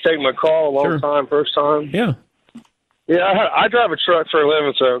 thanks for taking my call. Long time, first time. Yeah. Yeah, I drive a truck for a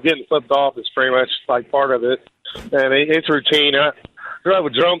living, so getting flipped off is pretty much like part of it. And it's routine. I drive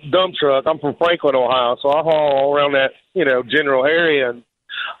a dump truck. I'm from Franklin, Ohio, so I haul all around that, general area. And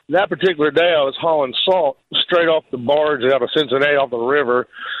that particular day, I was hauling salt straight off the barge out of Cincinnati off the river,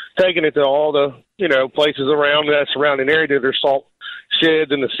 taking it to all the, places around that surrounding area that there's salt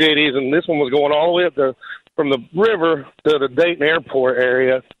sheds in the cities. And this one was going all the way up from the river to the Dayton airport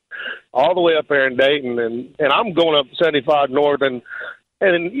area, all the way up there in Dayton. And I'm going up 75 north. And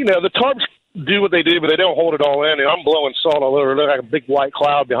the tarps do what they do, but they don't hold it all in. And I'm blowing salt all over. It looked like a big white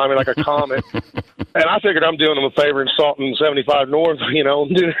cloud behind me, like a comet. And I figured I'm doing them a favor and salting 75 north,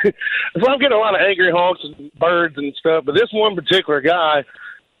 So I'm getting a lot of angry honks and birds and stuff. But this one particular guy,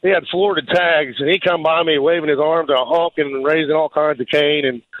 he had Florida tags, and he come by me waving his arms and honking and raising all kinds of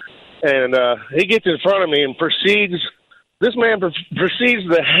cane. And he gets in front of me and proceeds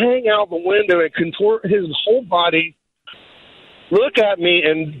to hang out the window and contort his whole body, look at me,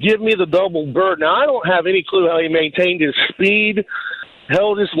 and give me the double bird. Now, I don't have any clue how he maintained his speed,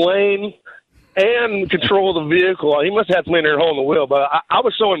 held his lane, and control the vehicle. He must have something in there holding the wheel, but I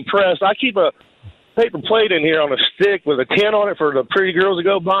was so impressed. I keep a paper plate in here on a stick with a 10 on it for the pretty girls to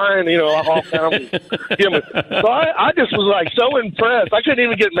go by, and I'll kind of give them. So I just was like so impressed. I couldn't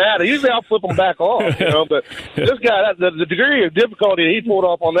even get mad. Usually I'll flip them back off, But this guy, the degree of difficulty he pulled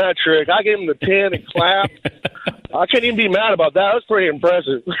off on that trick, I gave him the 10 and clapped. I can't even be mad about that. That was pretty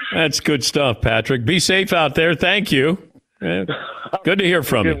impressive. That's good stuff, Patrick. Be safe out there. Thank you. Good to hear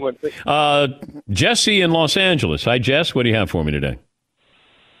from you. Jesse in Los Angeles. Hi, Jess. What do you have for me today?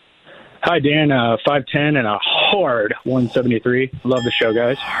 Hi, Dan. 5'10" and a hard 173. Love the show,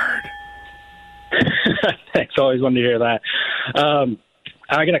 guys. Hard. Thanks. Always wanted to hear that.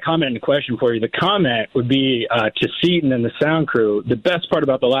 I got a comment and a question for you. The comment would be to Seton and the sound crew. The best part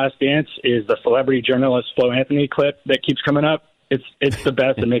about The Last Dance is the celebrity journalist Flo Anthony clip that keeps coming up. It's the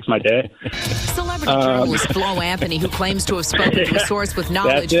best. It makes my day. Celebrity journalist Flo Anthony, who claims to have spoken to a source with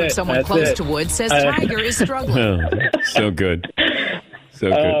knowledge from someone close to Woods, says Tiger is struggling. So good. So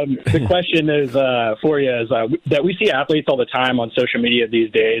good. The question is for you is that we see athletes all the time on social media these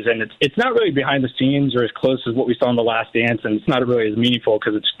days, and it's not really behind the scenes or as close as what we saw in The Last Dance, and it's not really as meaningful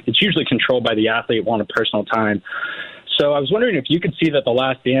because it's usually controlled by the athlete wanting personal time. So I was wondering if you could see that The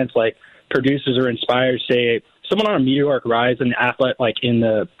Last Dance produces or inspires, say, someone on a meteoric rise, an athlete in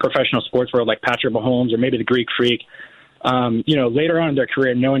the professional sports world like Patrick Mahomes or maybe the Greek Freak, later on in their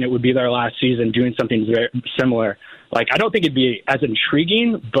career, knowing it would be their last season, doing something very similar. I don't think it'd be as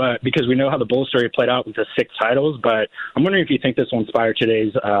intriguing, but because we know how the Bulls story played out with the 6 titles, but I'm wondering if you think this will inspire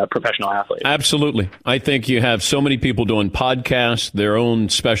today's professional athletes. Absolutely. I think you have so many people doing podcasts, their own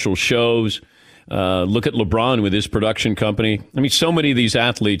special shows. Look at LeBron with his production company. I mean, so many of these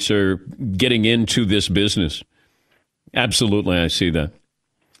athletes are getting into this business. Absolutely, I see that.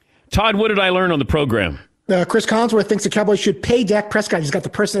 Todd, what did I learn on the program? Chris Collinsworth thinks the Cowboys should pay Dak Prescott. He's got the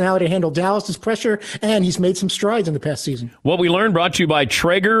personality to handle Dallas's pressure, and he's made some strides in the past season. What we learned brought to you by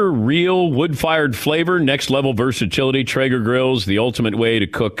Traeger, real wood-fired flavor, next-level versatility. Traeger grills, the ultimate way to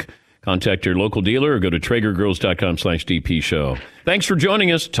cook. Contact your local dealer or go to TraegerGrills.com/DP show. Thanks for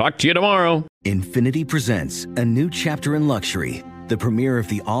joining us. Talk to you tomorrow. Infinity presents a new chapter in luxury, the premiere of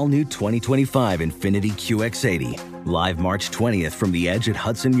the all-new 2025 Infinity QX80, live March 20th from the Edge at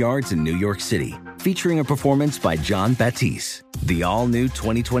Hudson Yards in New York City, featuring a performance by John Batiste. The all-new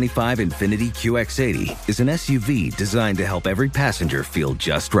 2025 Infinity QX80 is an SUV designed to help every passenger feel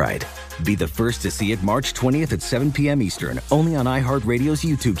just right. Be the first to see it March 20th at 7 p.m. Eastern, only on iHeartRadio's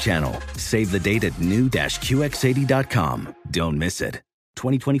YouTube channel. Save the date at new-QX80.com. Don't miss it.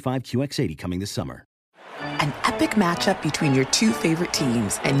 2025 QX80 coming this summer. An epic matchup between your two favorite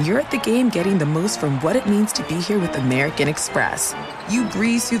teams, and you're at the game getting the most from what it means to be here with American Express. You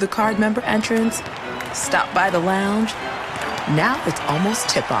breeze through the card member entrance, stop by the lounge. Now it's almost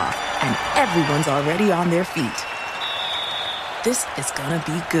tip-off, and everyone's already on their feet. This is gonna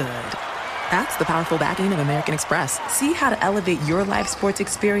be good. That's the powerful backing of American Express. See how to elevate your live sports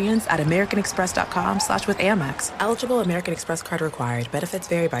experience at americanexpress.com/withAmex. Eligible American Express card required. Benefits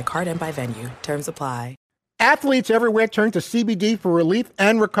vary by card and by venue. Terms apply. Athletes everywhere turn to CBD for relief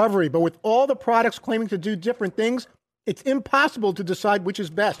and recovery, but with all the products claiming to do different things, it's impossible to decide which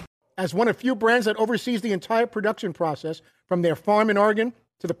is best. As one of few brands that oversees the entire production process, from their farm in Oregon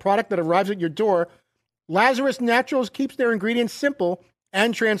to the product that arrives at your door, Lazarus Naturals keeps their ingredients simple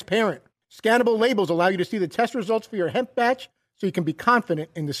and transparent. Scannable labels allow you to see the test results for your hemp batch so you can be confident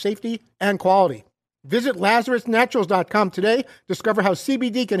in the safety and quality. Visit LazarusNaturals.com today. Discover how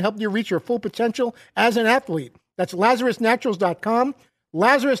CBD can help you reach your full potential as an athlete. That's LazarusNaturals.com.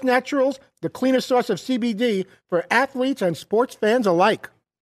 Lazarus Naturals, the cleanest source of CBD for athletes and sports fans alike.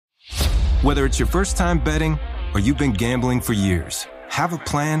 Whether it's your first time betting or you've been gambling for years, have a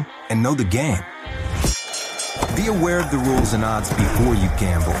plan and know the game. Be aware of the rules and odds before you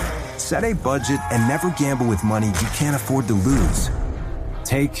gamble. Set a budget and never gamble with money you can't afford to lose.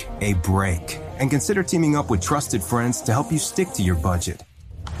 Take a break and consider teaming up with trusted friends to help you stick to your budget.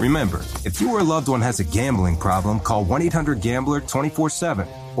 Remember, if you or a loved one has a gambling problem, call 1-800-GAMBLER 24/7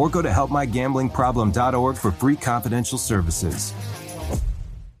 or go to helpmygamblingproblem.org for free confidential services.